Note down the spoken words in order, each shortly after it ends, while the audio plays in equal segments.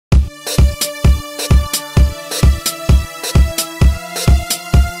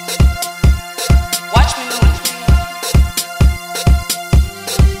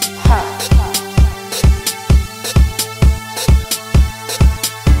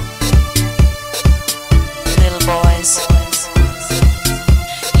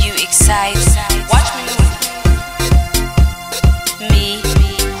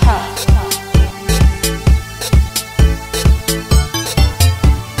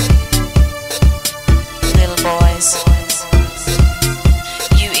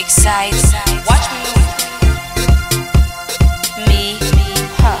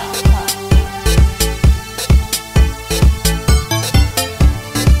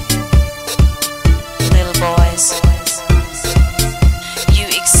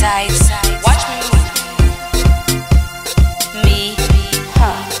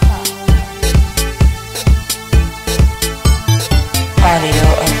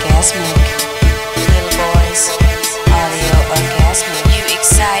orgasmic, little boys, audio orgasmic. You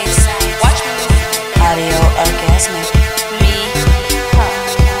excite, watch me move. Audio orgasmic, me,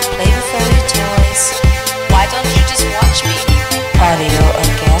 play with all your toys. Why don't you just watch me? Audio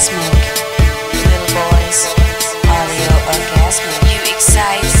orgasmic, little boys, audio orgasmic. You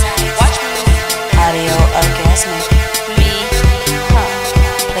excite, watch me move. Audio orgasmic, me,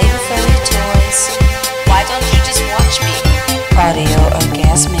 play with all your toys. Why don't you just watch me? Audio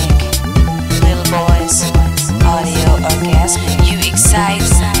orgasmic, little boys, audio orgasmic. You excite,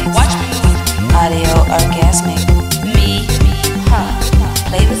 watch me move. Audio orgasmic, me,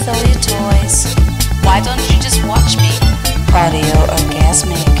 play with all your toys. Why don't you just watch me? Audio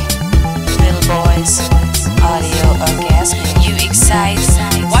orgasmic, little boys, audio orgasmic. You excite,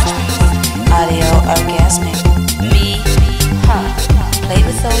 watch me move. Audio orgasmic, me, play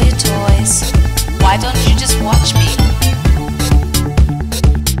with all your toys. Why don't you just watch me?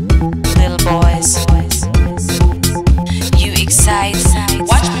 Little boys, you excite,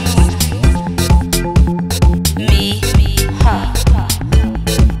 watch me move. Me,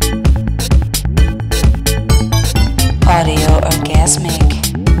 audio orgasmic,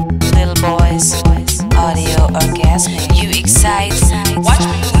 little boys, audio orgasmic. You excite, watch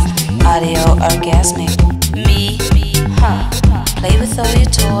me move. Audio orgasmic, me, play with all your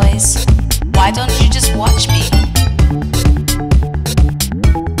toys. Why don't you just watch me?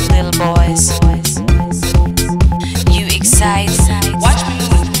 Little boys, you excite, watch me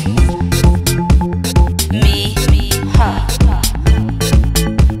move. Me,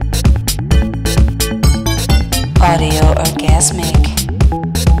 audio orgasmic,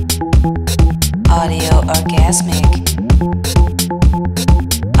 audio orgasmic,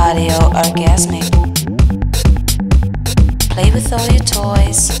 audio orgasmic. Play with all your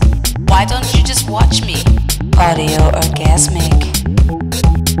toys. Why don't you just watch me? Audio orgasmic,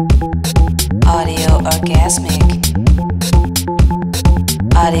 audio orgasmic,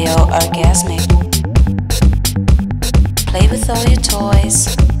 audio orgasmic. Play with all your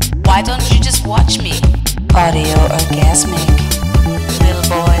toys. Why don't you just watch me? Audio orgasmic, little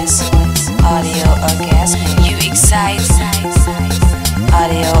boys, audio orgasmic. You excite,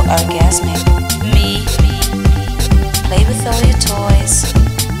 audio orgasmic, me, play with all your toys.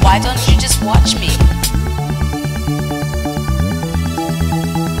 Why don't you just watch me?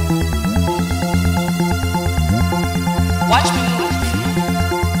 Watch me move.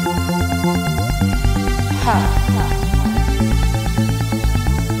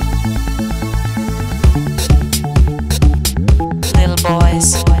 Little boys,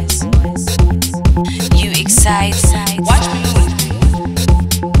 you excite, watch me move.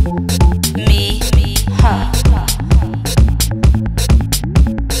 Me,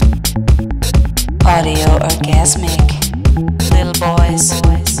 audio orgasmic, little boys,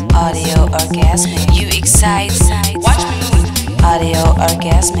 audio orgasmic. You excite, watch me move. Audio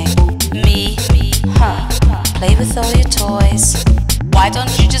orgasmic, me, play with all your toys. Why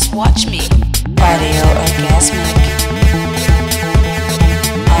don't you just watch me? Audio orgasmic,